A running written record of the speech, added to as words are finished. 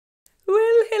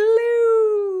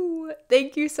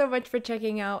Thank you so much for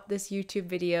checking out this YouTube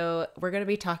video. We're going to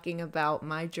be talking about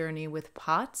my journey with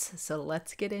POTS, so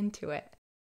let's get into it.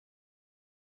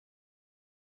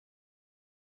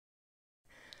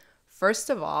 First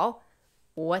of all,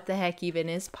 what the heck even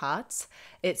is POTS?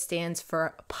 It stands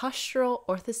for Postural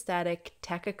Orthostatic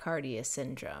Tachycardia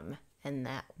Syndrome, and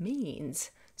that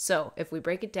means, so if we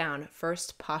break it down,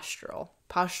 first postural.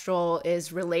 Postural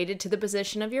is related to the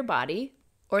position of your body.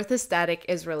 Orthostatic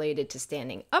is related to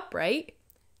standing upright.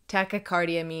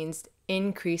 Tachycardia means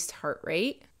increased heart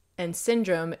rate. And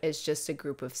syndrome is just a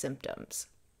group of symptoms.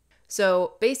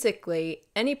 So basically,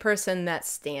 any person that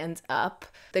stands up,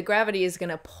 the gravity is going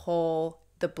to pull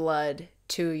the blood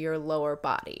to your lower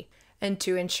body. And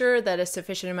to ensure that a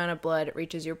sufficient amount of blood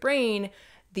reaches your brain,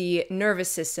 the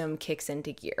nervous system kicks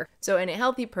into gear. So in a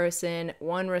healthy person,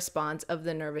 one response of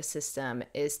the nervous system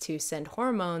is to send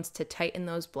hormones to tighten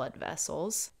those blood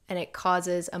vessels, and it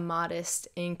causes a modest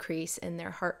increase in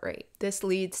their heart rate. This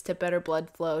leads to better blood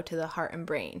flow to the heart and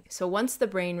brain. So once the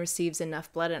brain receives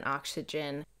enough blood and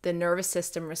oxygen, the nervous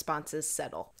system responses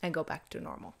settle and go back to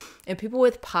normal. In people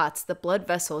with POTS, the blood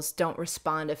vessels don't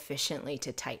respond efficiently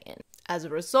to tighten. As a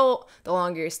result, the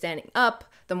longer you're standing up,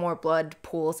 the more blood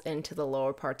pools into the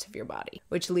lower parts of your body,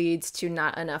 which leads to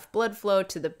not enough blood flow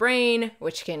to the brain,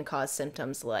 which can cause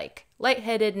symptoms like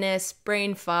lightheadedness,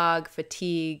 brain fog,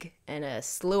 fatigue, and a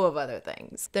slew of other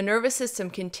things. The nervous system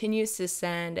continues to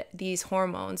send these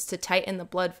hormones to tighten the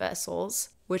blood vessels,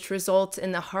 which results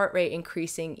in the heart rate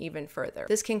increasing even further.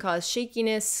 This can cause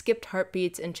shakiness, skipped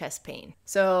heartbeats, and chest pain.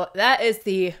 So that is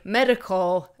the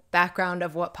medical background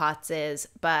of what POTS is,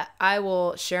 but I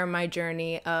will share my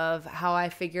journey of how I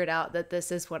figured out that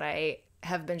this is what I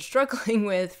have been struggling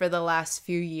with for the last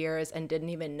few years and didn't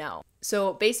even know.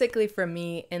 So basically for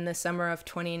me, in the summer of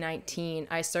 2019,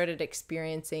 I started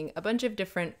experiencing a bunch of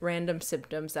different random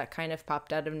symptoms that kind of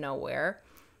popped out of nowhere.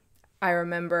 I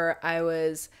remember I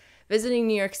was visiting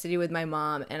New York City with my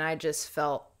mom, and I just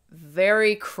felt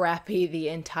very crappy the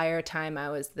entire time I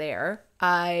was there.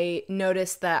 I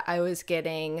noticed that I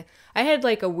had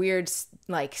like a weird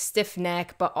like stiff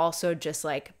neck, but also just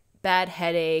like bad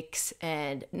headaches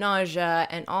and nausea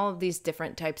and all of these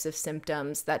different types of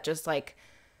symptoms that just like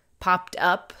popped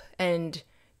up and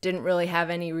didn't really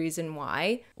have any reason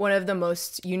why. One of the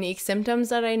most unique symptoms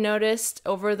that I noticed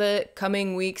over the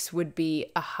coming weeks would be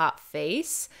a hot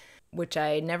face, which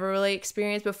I never really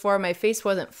experienced before. My face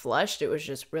wasn't flushed, it was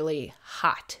just really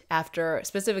hot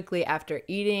specifically after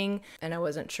eating, and I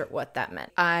wasn't sure what that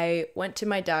meant. I went to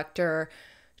my doctor,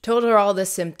 told her all the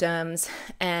symptoms,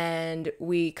 and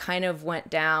we kind of went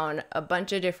down a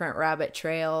bunch of different rabbit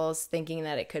trails thinking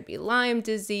that it could be Lyme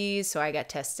disease, so I got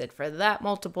tested for that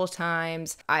multiple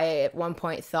times. I at one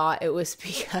point thought it was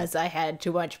because I had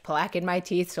too much plaque in my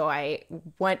teeth, so I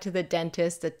went to the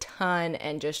dentist a ton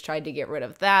and just tried to get rid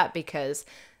of that because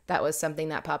that was something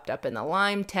that popped up in the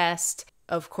Lyme test.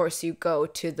 Of course, you go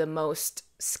to the most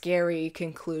scary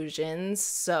conclusions,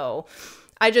 so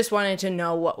I just wanted to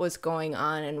know what was going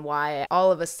on and why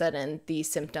all of a sudden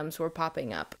these symptoms were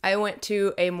popping up. I went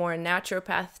to a more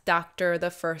naturopath doctor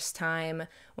the first time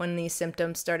when these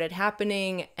symptoms started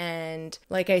happening, and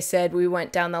like I said, we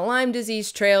went down the Lyme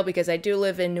disease trail because I do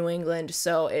live in New England,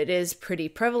 so it is pretty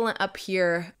prevalent up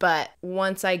here. But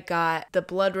once I got the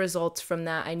blood results from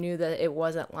that, I knew that it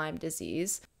wasn't Lyme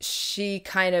disease. She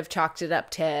kind of chalked it up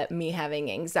to me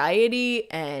having anxiety,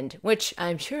 and which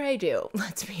I'm sure I do.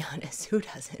 Let's be honest, who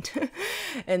doesn't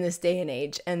in this day and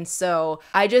age? And so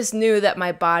I just knew that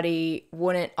my body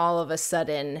wouldn't all of a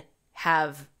sudden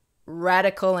have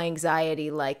radical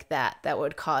anxiety like that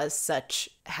would cause such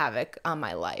havoc on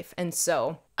my life. And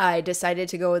so I decided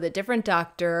to go with a different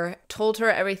doctor, told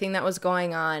her everything that was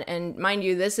going on. And mind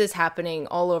you, this is happening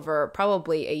all over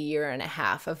probably a year and a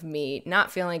half of me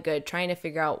not feeling good, trying to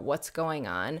figure out what's going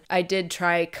on. I did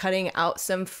try cutting out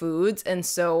some foods. And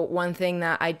so one thing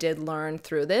that I did learn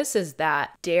through this is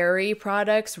that dairy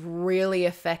products really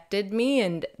affected me.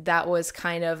 And that was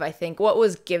kind of, I think, what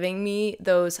was giving me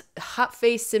those hot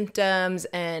face symptoms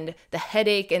and the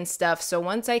headache and stuff. So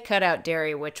once I cut out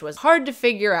dairy, which was hard to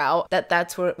figure out that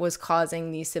that's what was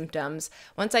causing these symptoms.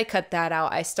 Once I cut that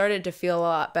out, I started to feel a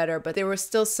lot better, but there were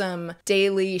still some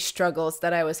daily struggles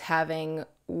that I was having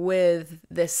with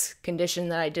this condition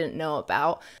that I didn't know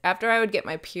about. After I would get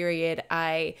my period,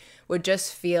 I would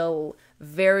just feel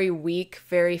very weak,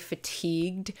 very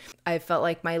fatigued. I felt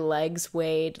like my legs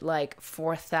weighed like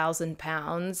 4,000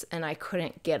 pounds and I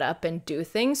couldn't get up and do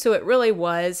things. So it really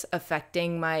was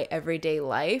affecting my everyday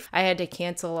life. I had to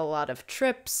cancel a lot of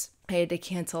trips. I had to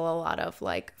cancel a lot of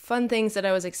like fun things that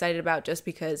I was excited about just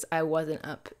because I wasn't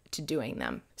up to doing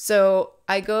them. So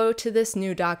I go to this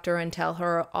new doctor and tell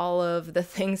her all of the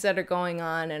things that are going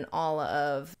on and all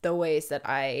of the ways that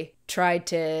I tried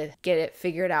to get it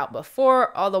figured out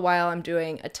before. All the while I'm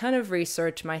doing a ton of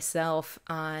research myself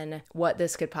on what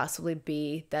this could possibly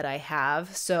be that I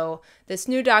have. So this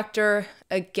new doctor,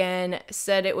 again,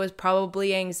 said it was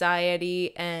probably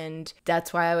anxiety and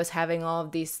that's why I was having all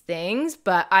of these things.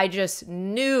 But I just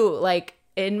knew, like,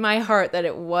 in my heart that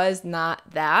it was not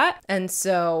that. And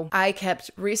so I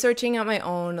kept researching on my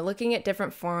own, looking at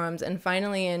different forums, and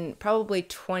finally in probably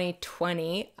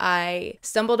 2020, I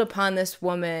stumbled upon this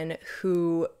woman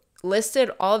who listed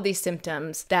all of these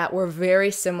symptoms that were very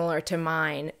similar to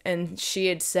mine, and she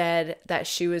had said that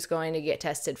she was going to get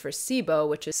tested for SIBO,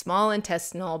 which is small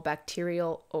intestinal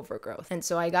bacterial overgrowth. And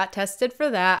so I got tested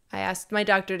for that. I asked my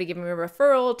doctor to give me a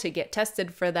referral to get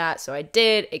tested for that, so I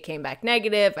did. It came back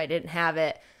negative. I didn't have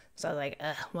it. So I was like,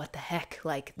 what the heck?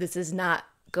 Like, this is not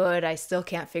good. I still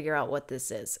can't figure out what this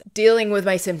is. Dealing with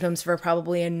my symptoms for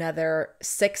probably another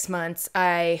 6 months,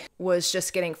 I was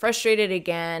just getting frustrated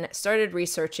again, started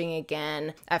researching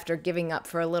again after giving up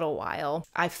for a little while.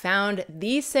 I found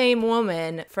the same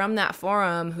woman from that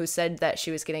forum who said that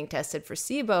she was getting tested for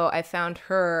SIBO. I found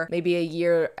her maybe a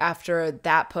year after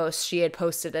that post. She had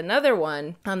posted another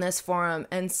one on this forum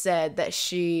and said that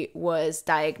she was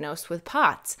diagnosed with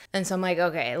POTS. And so I'm like,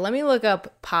 okay, let me look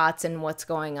up POTS and what's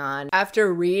going on.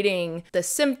 After reading the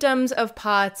symptoms of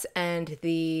POTS and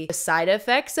the side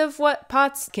effects of what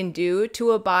POTS can do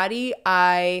to a body,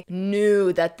 I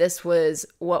knew that this was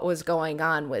what was going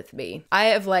on with me. I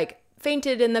have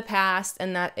fainted in the past,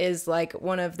 and that is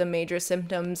one of the major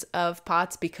symptoms of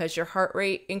POTS because your heart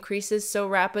rate increases so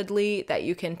rapidly that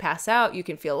you can pass out, you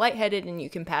can feel lightheaded, and you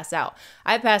can pass out.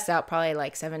 I passed out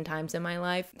probably 7 times in my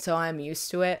life, so I'm used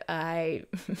to it. I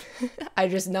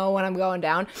just know when I'm going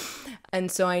down. And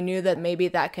so I knew that maybe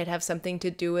that could have something to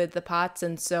do with the POTS.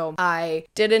 And so I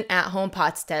did an at-home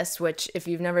POTS test, which if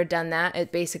you've never done that,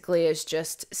 it basically is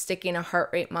just sticking a heart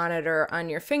rate monitor on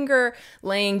your finger,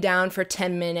 laying down for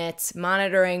 10 minutes,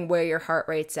 monitoring where your heart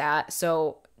rate's at.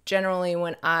 So generally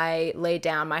when I lay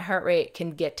down, my heart rate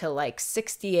can get to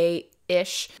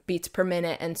 68-ish beats per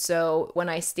minute. And so when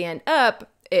I stand up,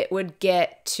 it would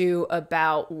get to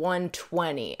about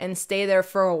 120 and stay there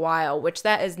for a while, which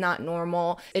that is not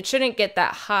normal. It shouldn't get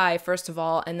that high, first of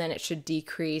all, and then it should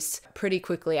decrease pretty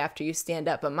quickly after you stand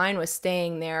up. But mine was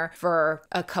staying there for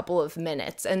a couple of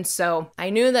minutes. And so I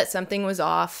knew that something was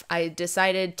off. I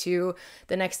decided to,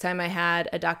 the next time I had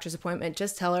a doctor's appointment,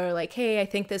 just tell her hey, I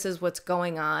think this is what's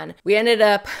going on. We ended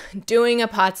up doing a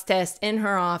POTS test in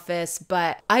her office,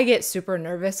 but I get super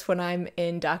nervous when I'm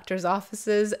in doctor's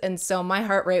offices. And so my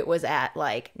heart rate was at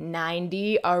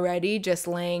 90 already just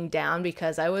laying down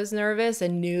because I was nervous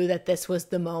and knew that this was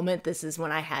the moment. This is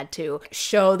when I had to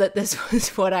show that this was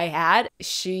what I had.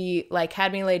 She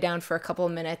had me lay down for a couple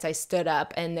of minutes. I stood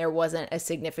up and there wasn't a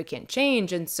significant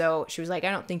change. And so she was like,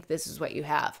 I don't think this is what you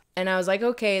have. And I was like,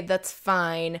 okay, that's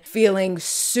fine. Feeling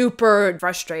super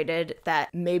frustrated that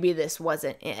maybe this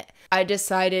wasn't it. I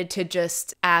decided to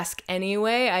just ask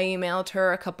anyway. I emailed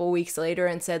her a couple weeks later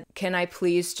and said, can I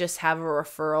please just have a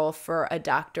referral for a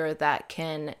doctor that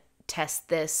can test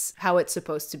this how it's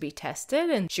supposed to be tested?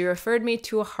 And she referred me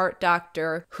to a heart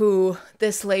doctor who,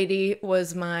 this lady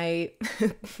was my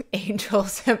angel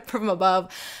sent from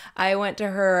above. I went to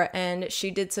her and she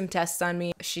did some tests on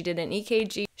me. She did an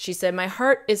EKG. She said my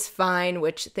heart is fine,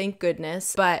 which thank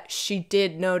goodness, but she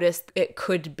did notice it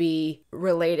could be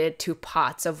related to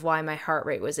POTS of why my heart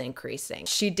rate was increasing.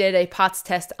 She did a POTS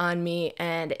test on me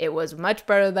and it was much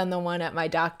better than the one at my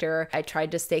doctor. I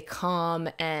tried to stay calm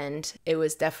and it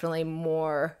was definitely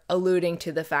more alluding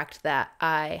to the fact that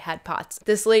I had POTS.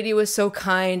 This lady was so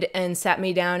kind and sat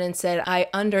me down and said, I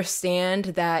understand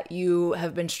that you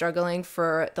have been struggling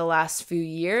for the last few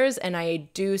years and I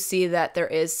do see that there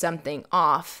is something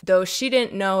off. Though she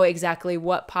didn't know exactly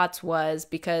what POTS was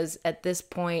because at this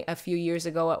point a few years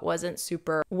ago it wasn't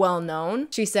super well known.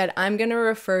 She said, I'm going to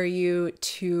refer you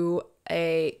to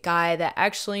a guy that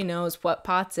actually knows what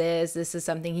POTS is. This is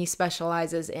something he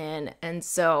specializes in. And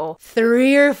so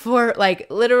 3 or 4,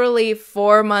 literally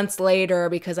 4 months later,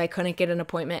 because I couldn't get an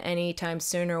appointment anytime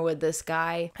sooner with this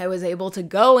guy, I was able to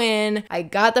go in, I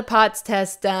got the POTS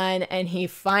test done, and he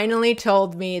finally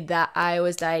told me that I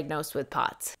was diagnosed with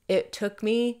POTS. It took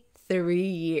me 3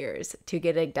 years to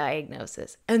get a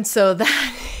diagnosis. And so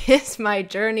that is my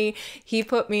journey. He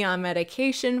put me on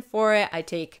medication for it. I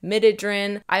take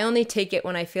Midodrine. I only take it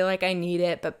when I feel like I need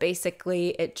it, but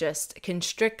basically it just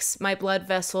constricts my blood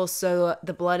vessels so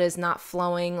the blood is not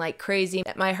flowing like crazy.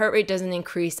 My heart rate doesn't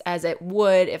increase as it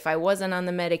would if I wasn't on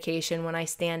the medication when I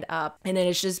stand up, and it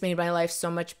has just made my life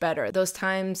so much better. Those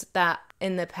times that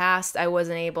in the past I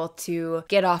wasn't able to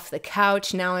get off the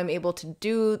couch, now I'm able to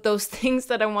do those things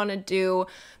that I want to do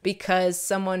because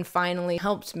someone finally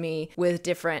helped me with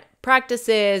different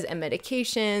practices and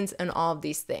medications and all of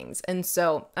these things. And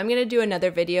so I'm going to do another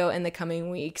video in the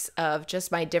coming weeks of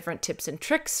just my different tips and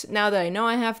tricks now that I know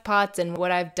I have POTS and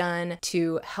what I've done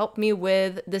to help me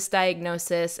with this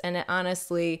diagnosis. And it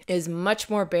honestly is much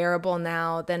more bearable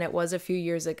now than it was a few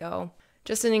years ago.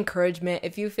 Just an encouragement,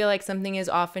 if you feel like something is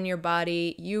off in your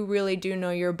body, you really do know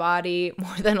your body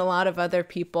more than a lot of other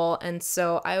people. And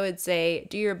so I would say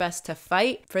do your best to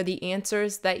fight for the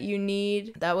answers that you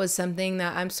need. That was something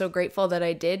that I'm so grateful that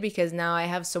I did because now I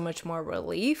have so much more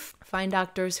relief. Find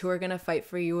doctors who are going to fight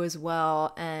for you as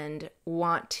well and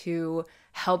want to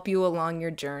help you along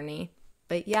your journey.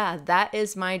 But yeah, that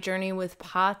is my journey with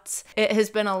POTS. It has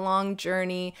been a long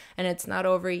journey and it's not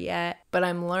over yet, but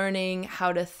I'm learning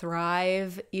how to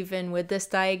thrive even with this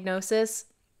diagnosis.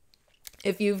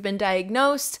 If you've been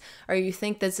diagnosed or you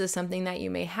think this is something that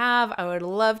you may have, I would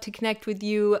love to connect with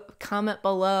you. Comment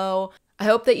below. I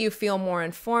hope that you feel more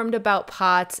informed about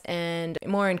POTS and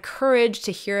more encouraged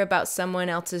to hear about someone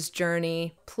else's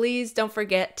journey. Please don't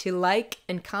forget to like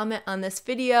and comment on this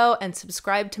video and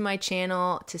subscribe to my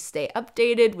channel to stay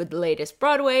updated with the latest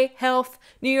Broadway, health,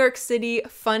 New York City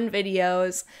fun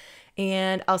videos.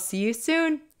 And I'll see you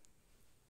soon.